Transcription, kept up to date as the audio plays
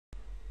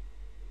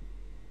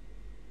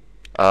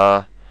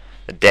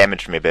It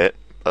damaged me a bit,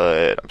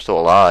 but I'm still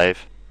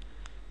alive.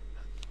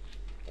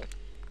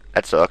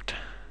 That sucked.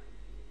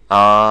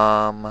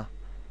 Um,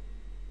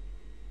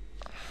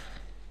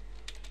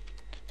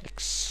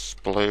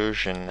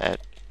 Explosion at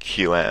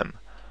QM.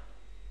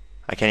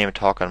 I can't even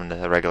talk on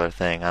the regular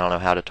thing. I don't know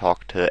how to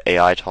talk to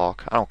AI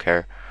talk. I don't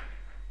care.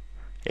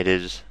 It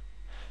is.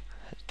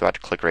 Do I have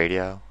to click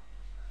radio?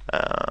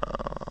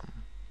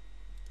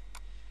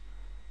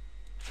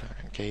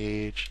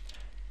 Engage.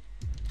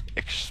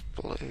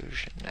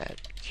 Explosion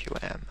at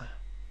QM.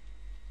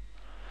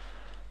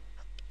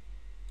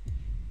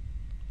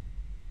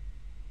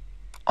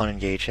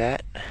 Unengage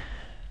that.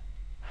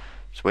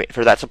 Just waiting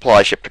for that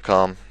supply ship to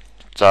come.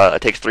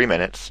 It takes 3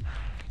 minutes.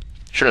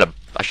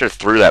 I should have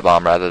threw that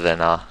bomb rather than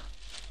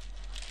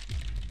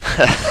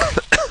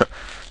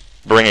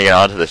bringing it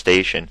onto the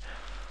station.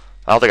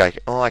 I don't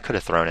think I could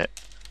have thrown it.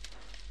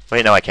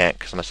 Wait, no, I can't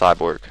because I'm a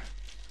cyborg.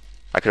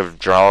 I could have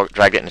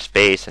dragged it into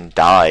space and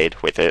died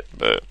with it,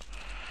 but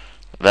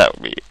that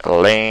would be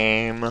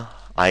lame.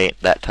 I ain't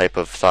that type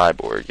of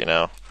cyborg, you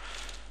know.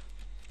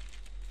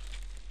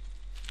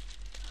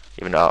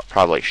 Even though I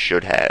probably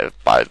should have.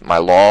 By my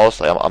laws,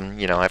 I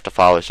have to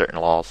follow certain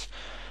laws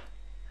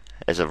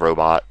as a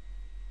robot.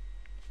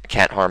 I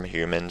can't harm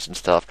humans and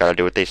stuff. Gotta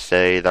do what they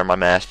say. They're my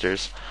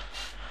masters.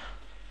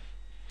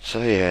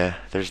 So yeah,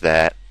 there's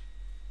that.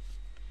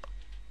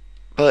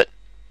 But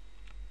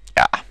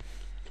yeah,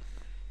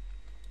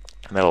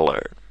 metal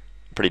alert.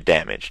 Pretty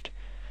damaged.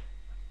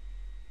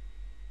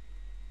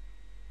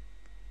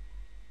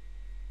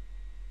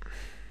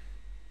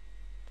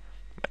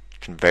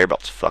 Conveyor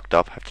belt's fucked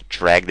up. I have to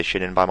drag the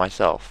shit in by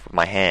myself with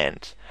my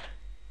hands.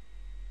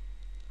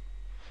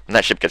 When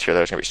that ship gets here,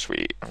 though, it's gonna be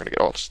sweet. I'm gonna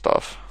get all the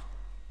stuff.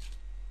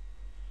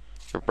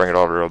 Bring it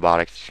all to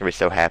robotics. He's gonna be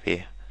so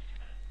happy.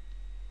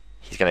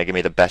 He's gonna give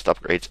me the best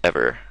upgrades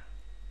ever.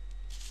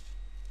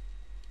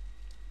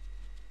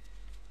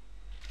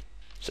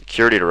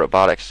 Security to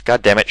robotics.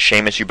 God damn it,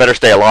 Seamus, you better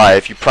stay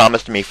alive. You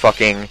promised me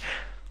fucking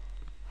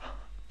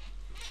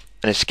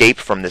an escape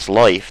from this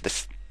life,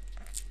 this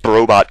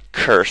Brobot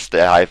curse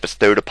that I have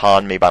bestowed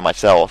upon me by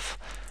myself.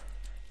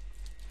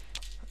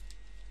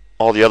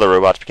 All the other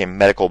robots became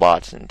medical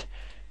bots and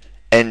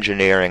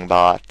engineering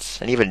bots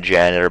and even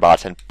janitor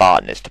bots and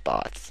botanist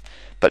bots.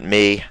 But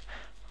me,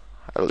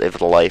 I live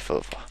the life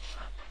of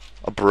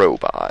a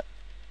Brobot.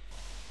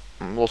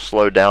 I'm a little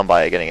slowed down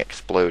by getting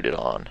exploded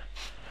on.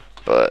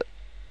 But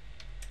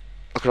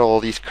look at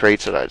all these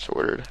crates that I just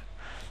ordered.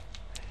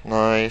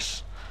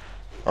 Nice.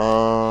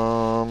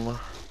 Give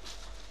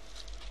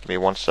me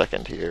 1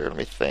 second here. Let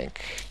me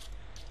think.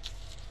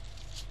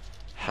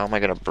 How am I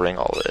gonna bring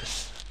all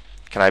this?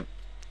 I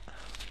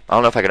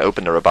don't know if I can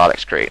open the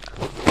robotics crate.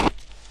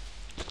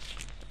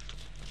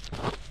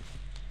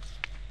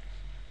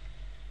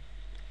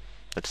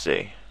 Let's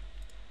see.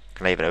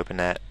 Can I even open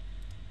that?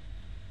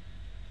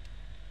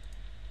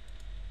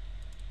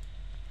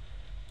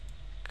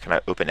 Can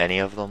I open any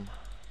of them?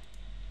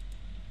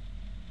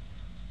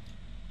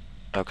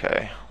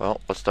 Okay,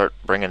 well, let's start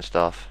bringing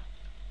stuff.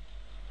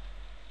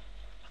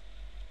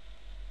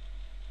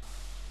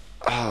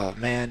 Oh,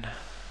 man.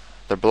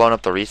 They're blowing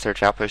up the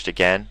research outpost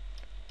again.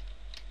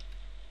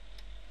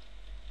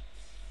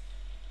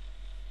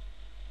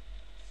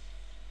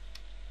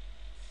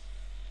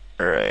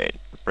 Alright,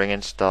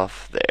 bringing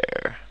stuff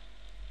there.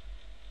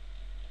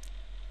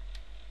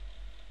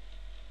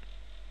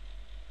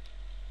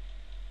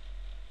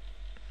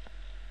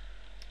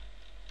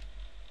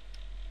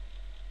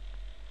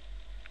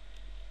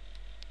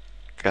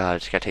 God,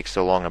 it's gonna take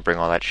so long to bring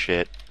all that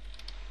shit.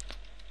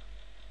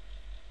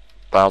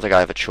 But I don't think I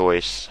have a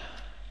choice.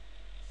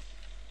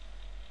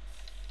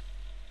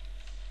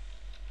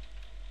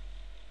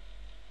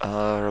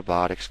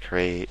 Robotics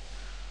crate.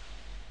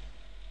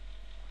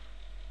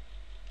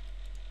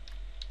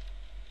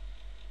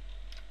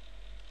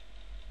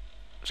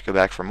 Let's go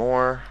back for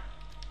more.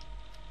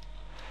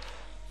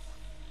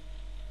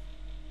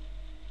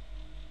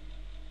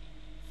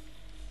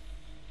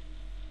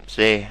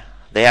 See,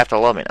 they have to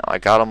love me now. I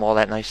got them all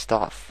that nice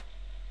stuff.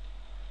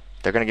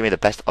 They're gonna give me the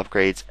best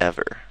upgrades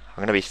ever.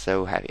 I'm gonna be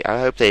so happy. I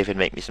hope they even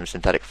make me some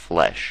synthetic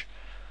flesh.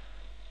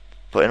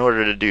 But in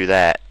order to do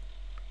that,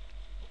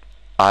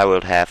 I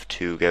would have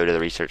to go to the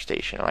research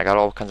station. I got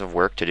all kinds of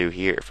work to do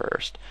here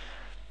first.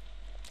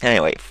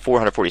 Anyway,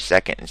 440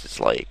 seconds is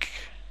like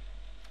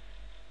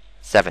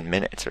 7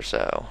 minutes or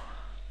so.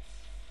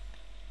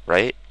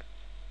 Right?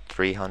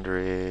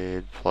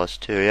 300 plus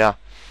 2, yeah.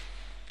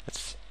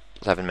 That's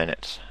 7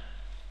 minutes.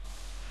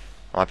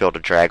 I might be able to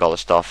drag all the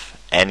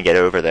stuff and get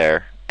over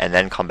there and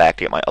then come back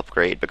to get my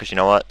upgrade, because you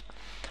know what?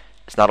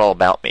 It's not all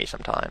about me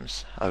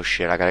sometimes. Oh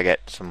shit, I gotta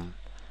get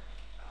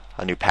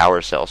a new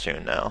power cell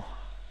soon though.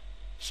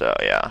 So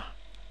yeah.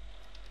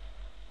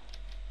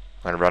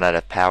 I'm gonna run out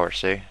of power,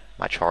 see?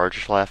 My charge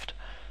is left.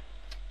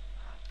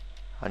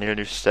 I need a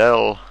new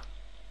cell.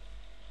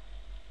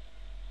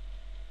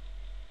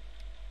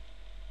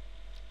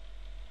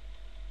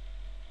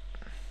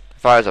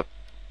 If I was a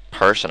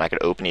person, I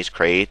could open these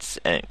crates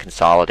and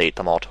consolidate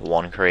them all to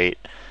one crate.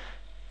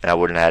 and I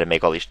wouldn't have had to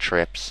make all these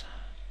trips.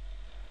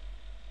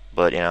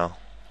 But, you know,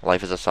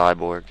 life as a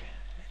cyborg.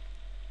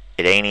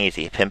 It ain't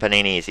easy. Pimpin'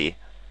 ain't easy.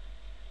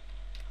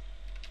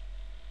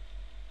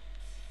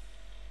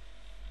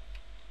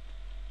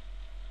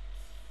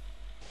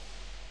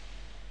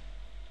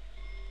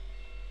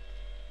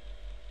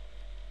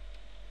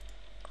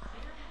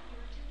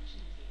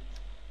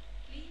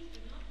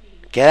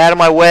 Get out of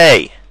my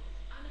way,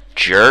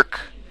 jerk.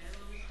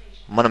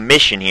 I'm on a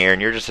mission here,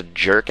 and you're just a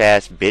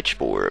jerk-ass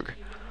bitchborg.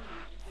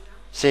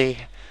 See,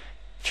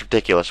 it's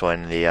ridiculous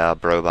when the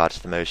Brobot's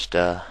the most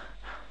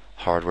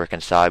hard-working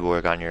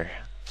cyborg on your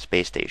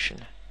space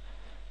station.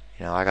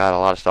 You know, I got a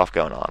lot of stuff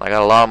going on. I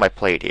got a lot on my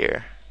plate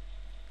here.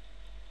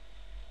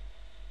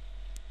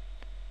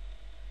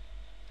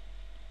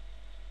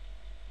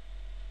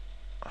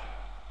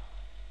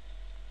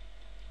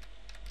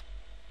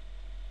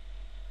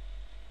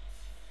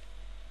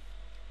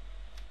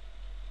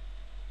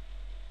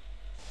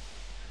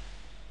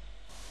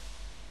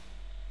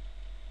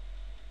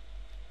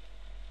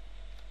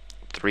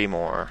 Three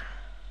more.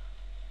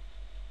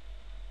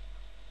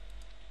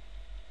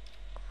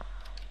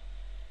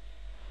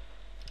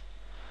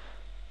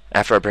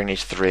 After I bring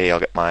these three, I'll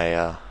get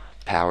my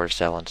power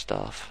cell and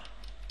stuff.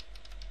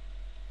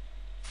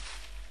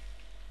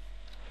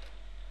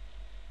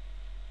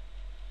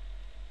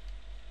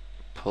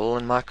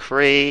 Pulling my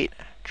crate,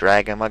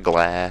 dragging my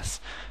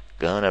glass,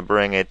 gonna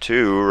bring it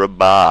to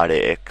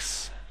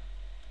robotics.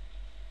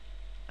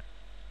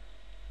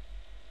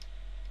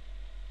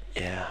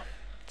 Yeah,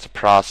 it's a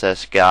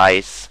process,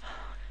 guys.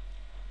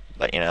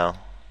 But, you know,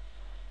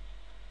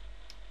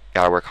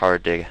 gotta work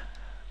hard to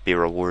be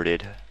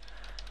rewarded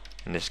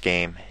in this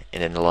game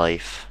and in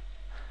life.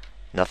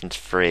 Nothing's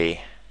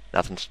free.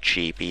 Nothing's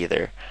cheap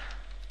either.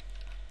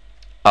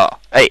 Oh,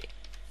 hey!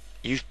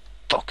 You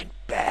fucking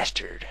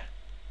bastard.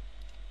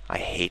 I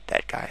hate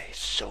that guy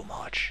so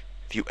much.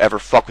 If you ever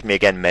fuck with me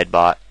again,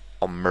 Medbot,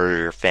 I'll murder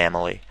your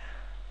family.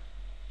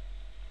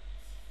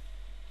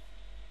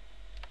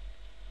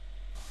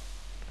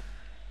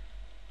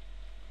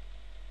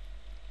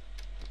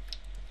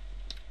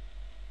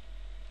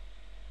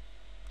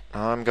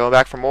 I'm going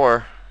back for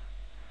more.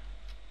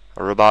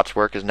 A robot's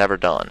work is never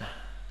done.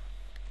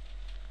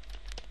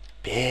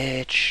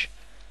 Bitch.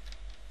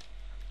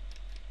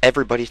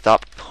 Everybody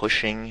stop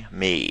pushing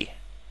me.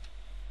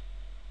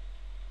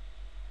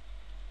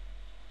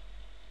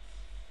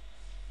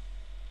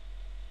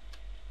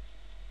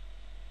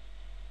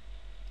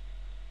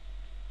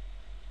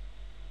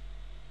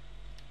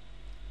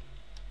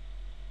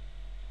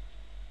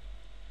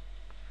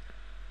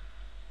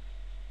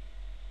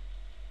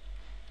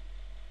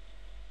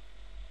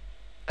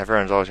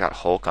 Everyone's always got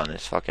Hulk on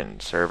this fucking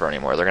server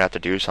anymore. They're gonna have to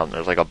do something.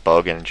 There's like a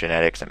bug in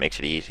genetics that makes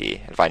it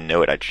easy. If I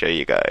knew it, I'd show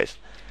you guys.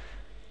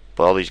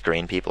 But all these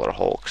green people are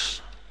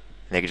Hulks.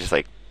 And they can just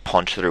like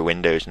punch through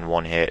windows in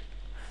one hit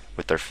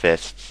with their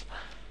fists.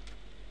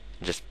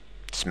 And just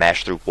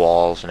smash through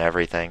walls and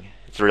everything.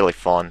 It's really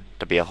fun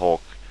to be a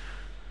Hulk.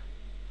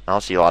 I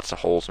don't see lots of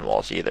holes in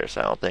walls either, so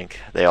I don't think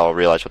they all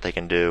realize what they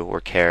can do or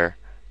care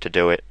to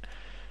do it.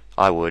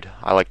 I would.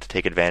 I like to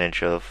take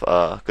advantage of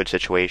a good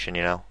situation,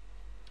 you know.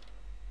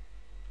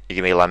 You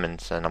give me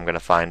lemons, and I'm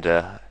gonna find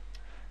a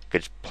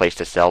good place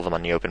to sell them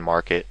on the open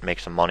market, make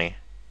some money.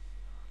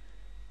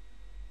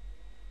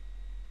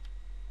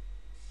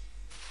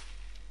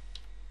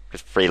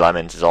 Because free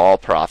lemons is all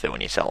profit when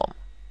you sell them.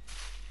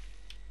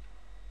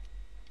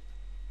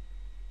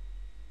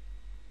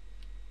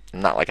 I'm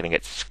not like gonna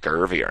get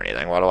scurvy or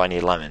anything. Why do I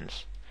need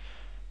lemons?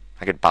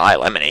 I could buy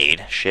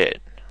lemonade. Shit.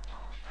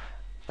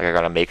 Like I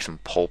gotta make some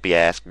pulpy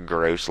ass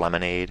gross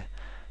lemonade.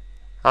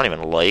 I don't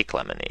even like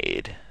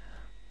lemonade.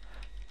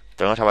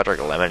 The only time I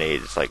drink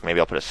lemonade is like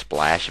maybe I'll put a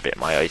splash of it in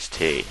my iced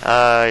tea.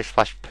 I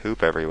splash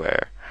poop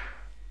everywhere.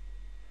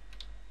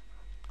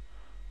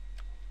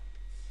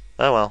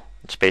 Oh well,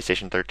 it's Space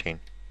Station 13.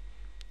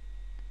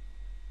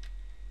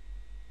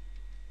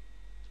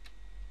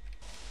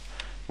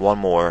 One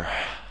more.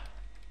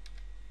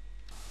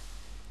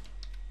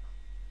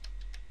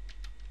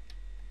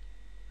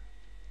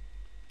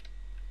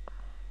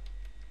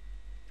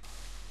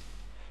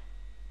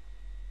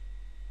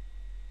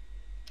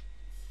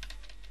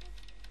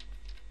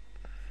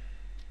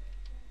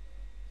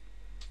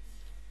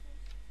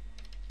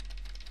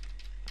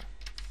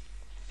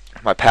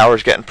 My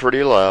power's getting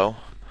pretty low,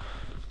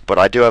 but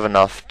I do have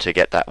enough to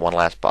get that one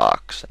last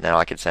box. Now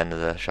I can send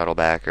the shuttle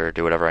back or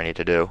do whatever I need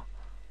to do.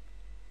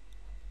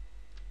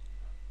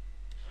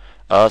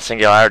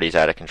 Singularity's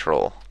out of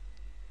control.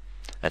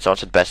 And so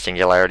it's the best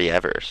singularity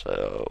ever,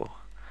 so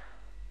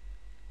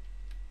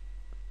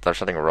there's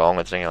something wrong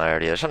with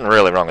singularity. There's something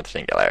really wrong with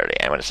singularity,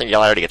 and when a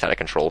singularity gets out of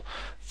control,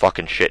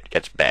 fucking shit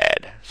gets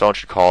bad. Someone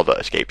should call the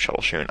escape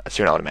shuttle soon,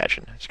 I would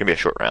imagine. It's gonna be a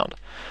short round.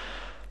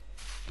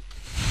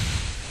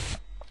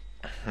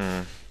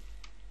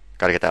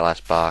 Gotta get that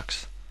last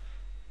box.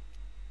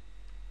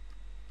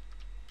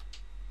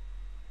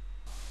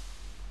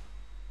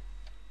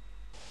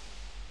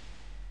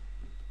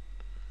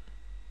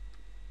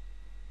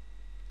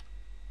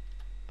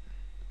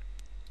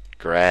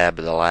 grab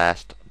the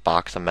last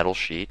box of metal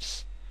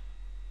sheets.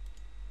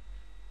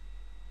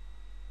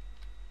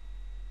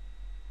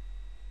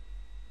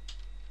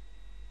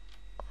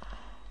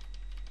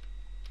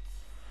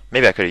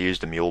 Maybe I could have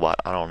used the mule bot.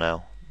 I don't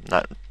know.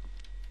 Not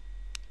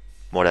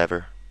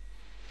whatever.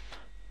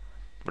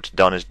 What's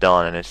done is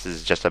done, and this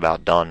is just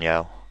about done,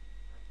 yo.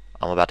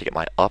 I'm about to get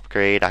my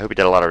upgrade. I hope he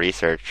did a lot of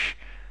research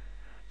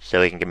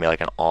so he can give me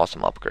like an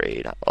awesome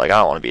upgrade. Like, I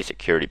don't want to be a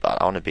security bot.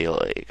 I want to be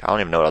like, I don't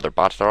even know what other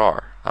bots there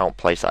are. I don't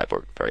play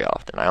Cyborg very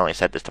often. I only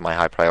set this to my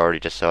high priority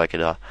just so I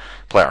could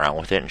play around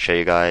with it and show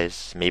you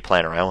guys me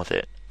playing around with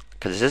it.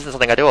 Because this isn't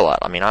something I do a lot.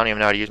 I mean, I don't even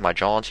know how to use my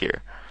Johns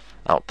here.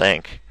 I don't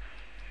think.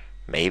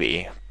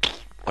 Maybe.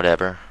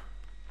 Whatever.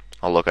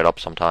 I'll look it up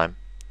sometime.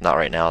 Not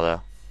right now,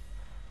 though.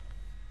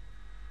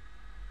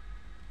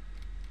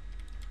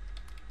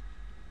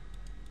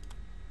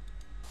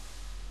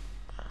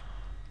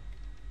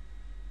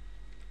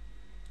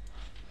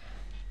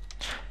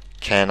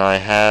 Can I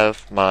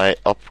have my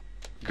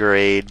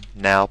upgrade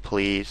now,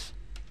 please?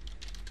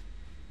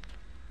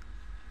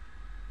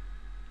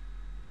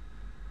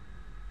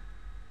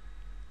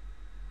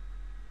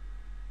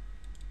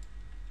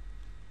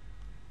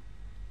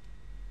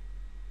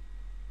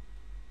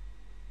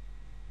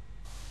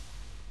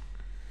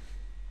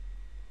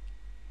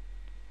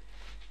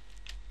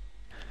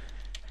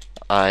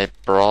 I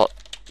brought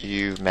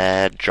you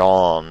Mad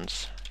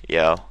Johns,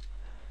 yo.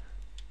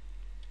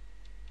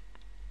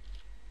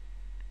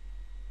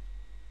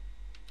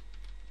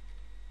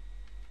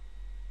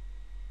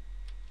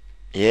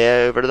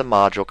 Yeah, over to the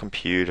module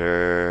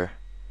computer.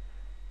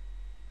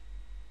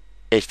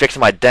 He's fixing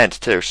my dents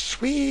too.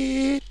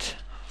 Sweet.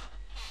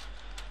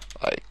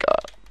 I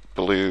got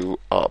blew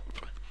up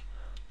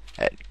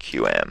at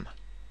QM.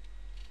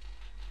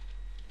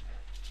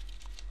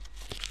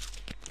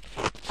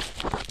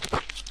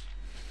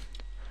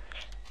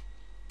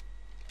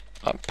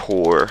 I'm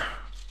poor.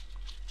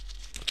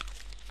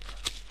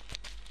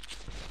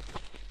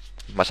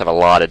 Must have a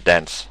lot of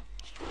dents.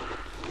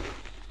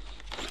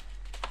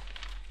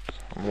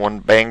 I'm one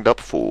banged up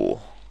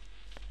fool.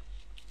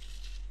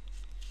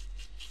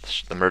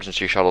 The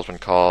emergency shuttle's been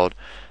called.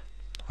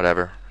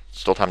 Whatever.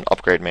 Still time to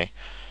upgrade me.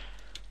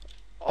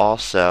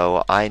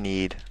 Also, I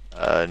need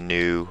a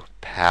new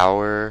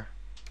power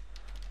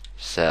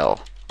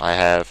cell. I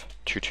have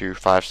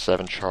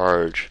 2257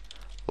 charge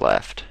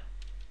left.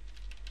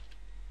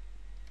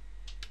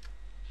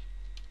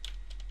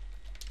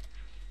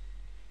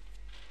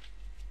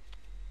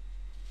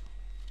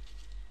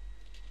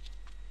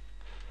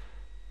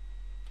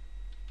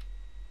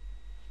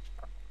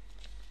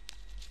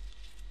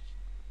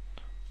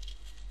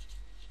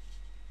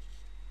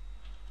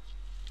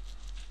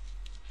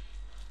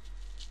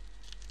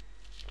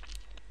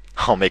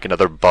 I'll make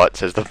another butt,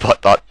 says the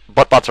butt bot.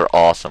 Butt bots are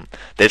awesome.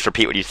 They just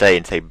repeat what you say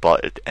and say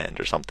butt at the end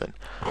or something.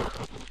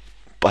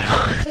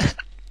 But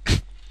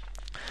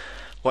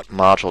what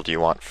module do you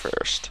want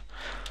first?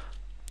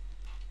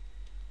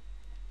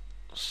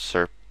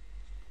 Surprise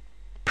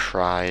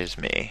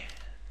me.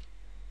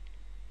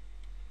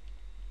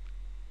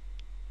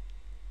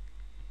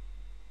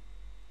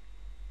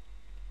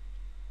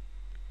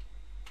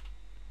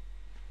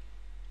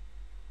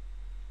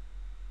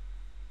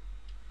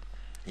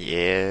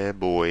 Yeah,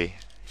 boy.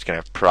 He's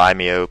gonna pry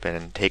me open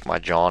and take my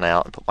John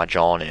out and put my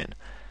John in.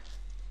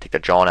 Take the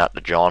John out,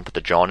 the John, put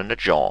the John in the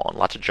John.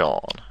 Lots of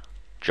John.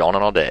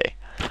 Johnin' all day.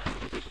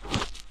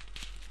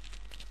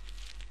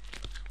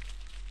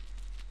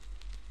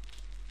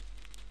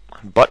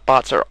 Butt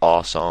bots are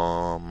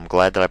awesome. I'm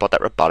glad that I bought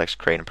that robotics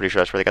crate. I'm pretty sure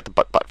that's where they got the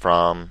butt bot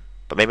from.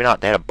 But maybe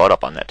not. They had a butt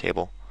up on that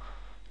table.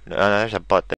 No, there's a butt there.